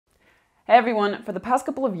Hey everyone, for the past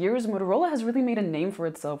couple of years, Motorola has really made a name for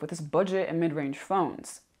itself with its budget and mid-range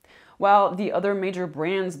phones. While the other major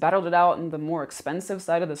brands battled it out on the more expensive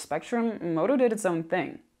side of the spectrum, Moto did its own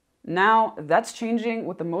thing. Now, that's changing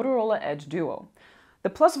with the Motorola Edge Duo.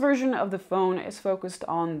 The Plus version of the phone is focused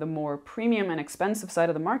on the more premium and expensive side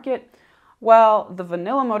of the market, while the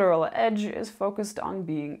vanilla Motorola Edge is focused on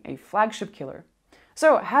being a flagship killer.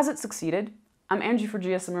 So, has it succeeded? I'm Andrew for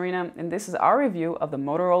GSM Arena, and this is our review of the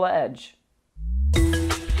Motorola Edge.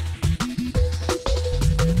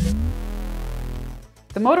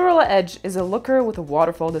 The Motorola Edge is a looker with a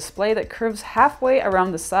waterfall display that curves halfway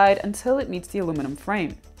around the side until it meets the aluminum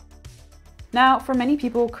frame. Now, for many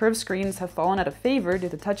people, curved screens have fallen out of favor due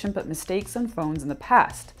to touch input mistakes on phones in the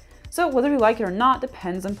past, so whether you like it or not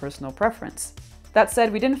depends on personal preference. That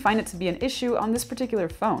said, we didn't find it to be an issue on this particular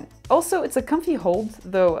phone. Also, it's a comfy hold,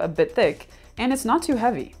 though a bit thick, and it's not too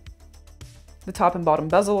heavy. The top and bottom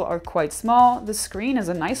bezel are quite small, the screen is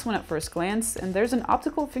a nice one at first glance, and there's an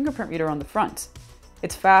optical fingerprint reader on the front.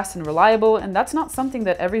 It's fast and reliable, and that's not something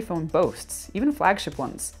that every phone boasts, even flagship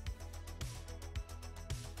ones.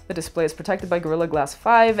 The display is protected by Gorilla Glass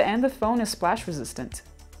 5, and the phone is splash resistant.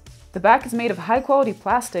 The back is made of high-quality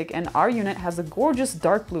plastic, and our unit has a gorgeous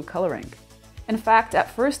dark blue coloring. In fact,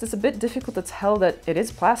 at first it's a bit difficult to tell that it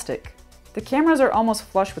is plastic. The cameras are almost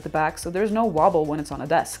flush with the back, so there's no wobble when it's on a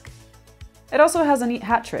desk. It also has a neat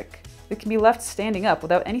hat trick. It can be left standing up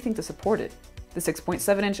without anything to support it. The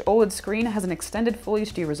 6.7-inch OLED screen has an extended Full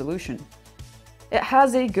HD resolution. It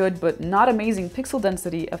has a good but not amazing pixel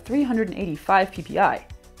density of 385 ppi.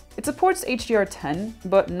 It supports HDR10,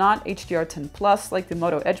 but not HDR10 Plus like the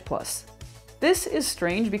Moto Edge Plus. This is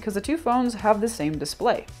strange because the two phones have the same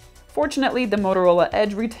display. Fortunately, the Motorola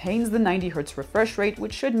Edge retains the 90Hz refresh rate,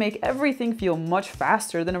 which should make everything feel much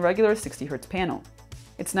faster than a regular 60Hz panel.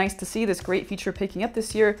 It's nice to see this great feature picking up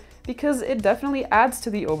this year because it definitely adds to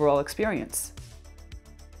the overall experience.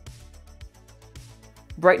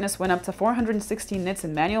 Brightness went up to 416 nits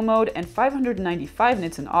in manual mode and 595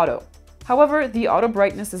 nits in auto. However, the auto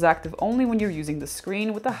brightness is active only when you're using the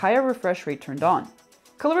screen with the higher refresh rate turned on.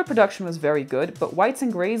 Color reproduction was very good, but whites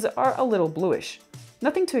and grays are a little bluish.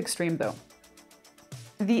 Nothing too extreme though.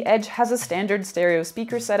 The Edge has a standard stereo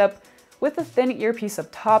speaker setup with a thin earpiece up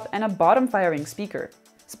top and a bottom-firing speaker.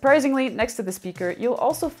 Surprisingly, next to the speaker, you'll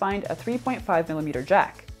also find a 3.5mm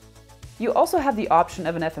jack. You also have the option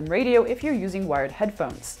of an FM radio if you're using wired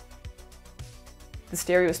headphones. The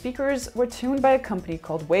stereo speakers were tuned by a company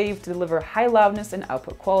called Wave to deliver high loudness and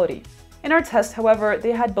output quality. In our test, however,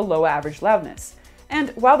 they had below average loudness.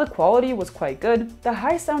 And while the quality was quite good, the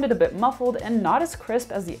high sounded a bit muffled and not as crisp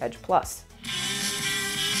as the Edge Plus.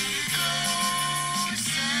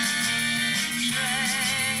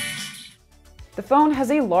 The phone has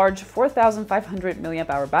a large 4,500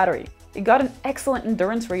 mAh battery. It got an excellent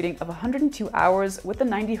endurance rating of 102 hours with the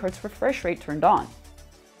 90Hz refresh rate turned on.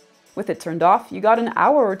 With it turned off, you got an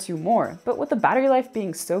hour or two more, but with the battery life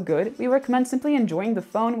being so good, we recommend simply enjoying the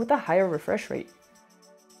phone with a higher refresh rate.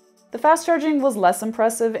 The fast charging was less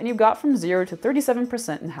impressive, and you got from 0 to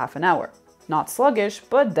 37% in half an hour. Not sluggish,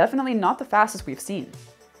 but definitely not the fastest we've seen.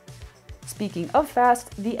 Speaking of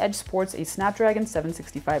fast, the Edge sports a Snapdragon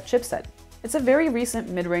 765 chipset. It's a very recent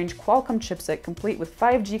mid-range Qualcomm chipset complete with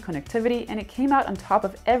 5G connectivity, and it came out on top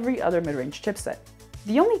of every other mid-range chipset.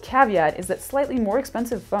 The only caveat is that slightly more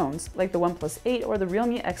expensive phones, like the OnePlus 8 or the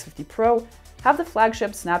Realme X50 Pro, have the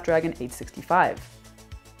flagship Snapdragon 865.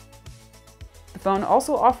 The phone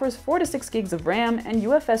also offers 4 to 6 gigs of RAM and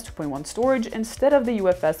UFS 2.1 storage instead of the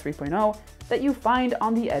UFS 3.0 that you find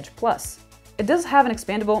on the Edge Plus. It does have an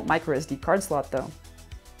expandable microSD card slot though.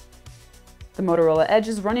 The Motorola Edge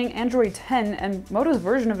is running Android 10, and Moto's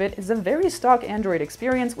version of it is a very stock Android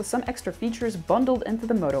experience with some extra features bundled into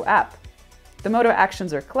the Moto app. The Moto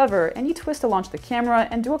actions are clever, and you twist to launch the camera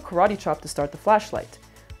and do a karate chop to start the flashlight,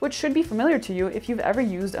 which should be familiar to you if you've ever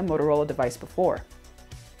used a Motorola device before.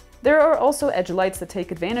 There are also Edge lights that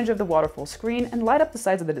take advantage of the waterfall screen and light up the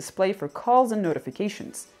sides of the display for calls and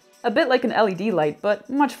notifications. A bit like an LED light, but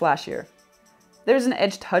much flashier. There's an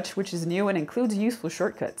Edge Touch, which is new and includes useful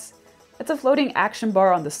shortcuts. It's a floating action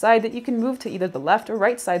bar on the side that you can move to either the left or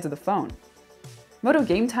right sides of the phone. Moto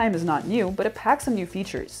Game Time is not new, but it packs some new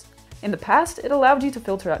features. In the past, it allowed you to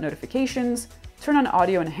filter out notifications, turn on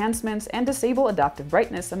audio enhancements, and disable adaptive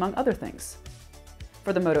brightness, among other things.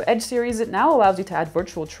 For the Moto Edge series, it now allows you to add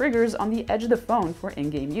virtual triggers on the edge of the phone for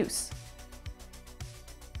in-game use.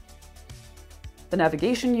 The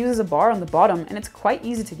navigation uses a bar on the bottom, and it's quite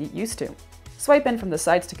easy to get used to. Swipe in from the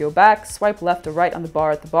sides to go back, swipe left or right on the bar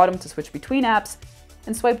at the bottom to switch between apps,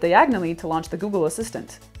 and swipe diagonally to launch the Google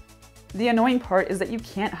Assistant. The annoying part is that you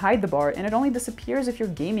can't hide the bar and it only disappears if you're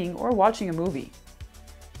gaming or watching a movie.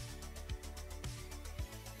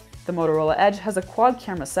 The Motorola Edge has a quad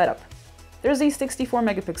camera setup. There's a 64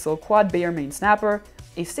 megapixel quad Bayer main snapper,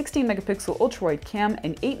 a 16 megapixel ultra-wide cam,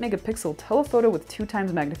 an 8 megapixel telephoto with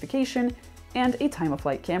 2x magnification, and a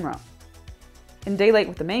time-of-flight camera. In daylight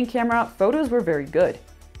with the main camera, photos were very good.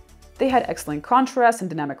 They had excellent contrast and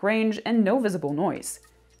dynamic range and no visible noise.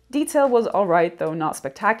 Detail was alright, though not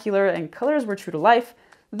spectacular, and colors were true to life,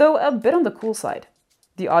 though a bit on the cool side.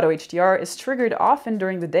 The auto HDR is triggered often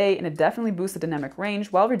during the day and it definitely boosts the dynamic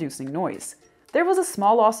range while reducing noise. There was a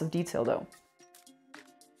small loss of detail though.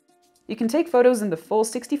 You can take photos in the full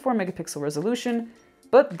 64 megapixel resolution,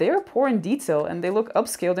 but they're poor in detail and they look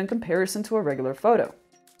upscaled in comparison to a regular photo.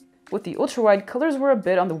 With the ultra-wide, colors were a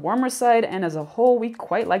bit on the warmer side, and as a whole, we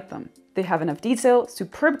quite like them. They have enough detail,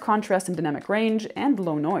 superb contrast and dynamic range, and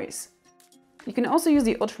low noise. You can also use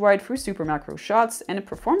the ultra-wide for super macro shots, and it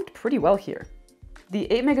performed pretty well here. The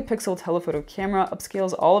 8 megapixel telephoto camera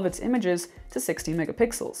upscales all of its images to 16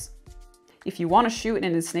 megapixels. If you want to shoot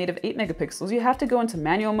in its native 8 megapixels, you have to go into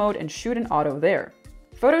manual mode and shoot in auto there.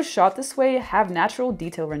 Photos shot this way have natural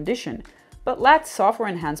detail rendition, but lacked software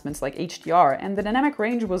enhancements like HDR, and the dynamic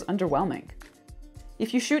range was underwhelming.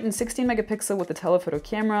 If you shoot in 16 megapixel with the telephoto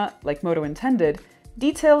camera, like Moto intended,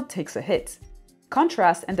 detail takes a hit.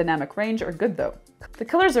 Contrast and dynamic range are good though. The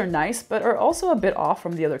colors are nice, but are also a bit off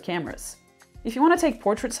from the other cameras. If you want to take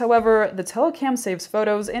portraits, however, the telecam saves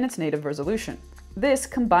photos in its native resolution. This,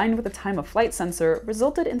 combined with the time-of-flight sensor,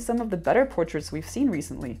 resulted in some of the better portraits we've seen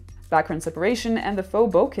recently. Background separation and the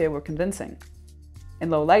faux bokeh were convincing. In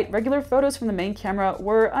low light, regular photos from the main camera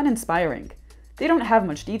were uninspiring. They don't have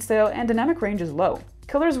much detail and dynamic range is low.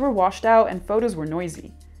 Colors were washed out and photos were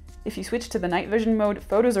noisy. If you switch to the night vision mode,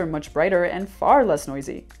 photos are much brighter and far less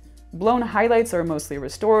noisy. Blown highlights are mostly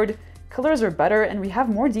restored, colors are better, and we have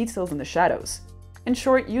more details in the shadows. In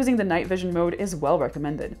short, using the night vision mode is well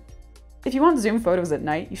recommended. If you want zoom photos at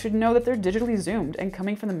night, you should know that they're digitally zoomed and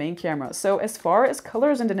coming from the main camera, so as far as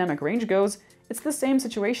colors and dynamic range goes, it's the same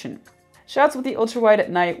situation. Shots with the ultra-wide at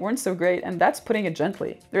night weren't so great, and that's putting it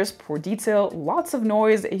gently. There's poor detail, lots of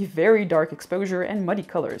noise, a very dark exposure, and muddy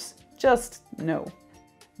colors. Just no.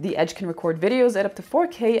 The Edge can record videos at up to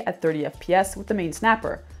 4K at 30 FPS with the main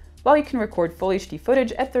snapper, while you can record full HD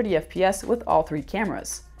footage at 30 FPS with all three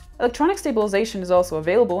cameras. Electronic stabilization is also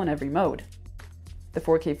available in every mode. The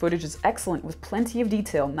 4K footage is excellent with plenty of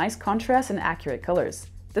detail, nice contrast, and accurate colors.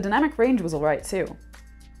 The dynamic range was alright too.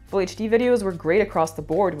 Full HD videos were great across the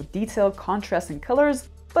board with detail, contrast, and colors,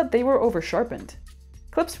 but they were over-sharpened.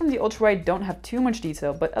 Clips from the ultra-wide don't have too much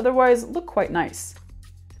detail, but otherwise look quite nice.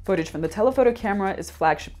 Footage from the telephoto camera is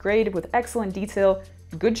flagship grade with excellent detail,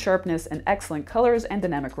 good sharpness, and excellent colors and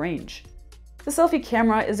dynamic range. The selfie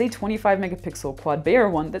camera is a 25 megapixel quad Bayer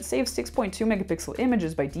one that saves 6.2 megapixel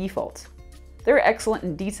images by default. They're excellent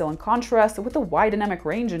in detail and contrast with a wide dynamic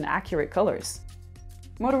range and accurate colors.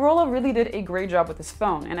 Motorola really did a great job with this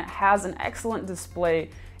phone, and it has an excellent display,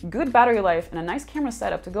 good battery life, and a nice camera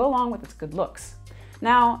setup to go along with its good looks.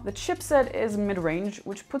 Now, the chipset is mid-range,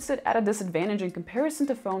 which puts it at a disadvantage in comparison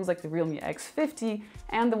to phones like the Realme X50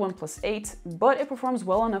 and the OnePlus 8, but it performs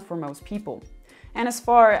well enough for most people. And as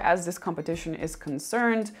far as this competition is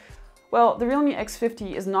concerned, well, the Realme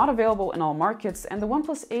X50 is not available in all markets, and the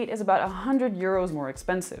OnePlus 8 is about €100 more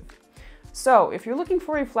expensive. So, if you're looking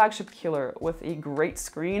for a flagship killer with a great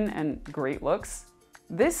screen and great looks,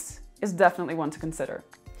 this is definitely one to consider.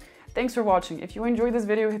 Thanks for watching. If you enjoyed this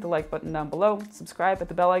video, hit the like button down below, subscribe, hit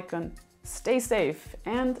the bell icon, stay safe,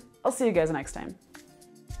 and I'll see you guys next time.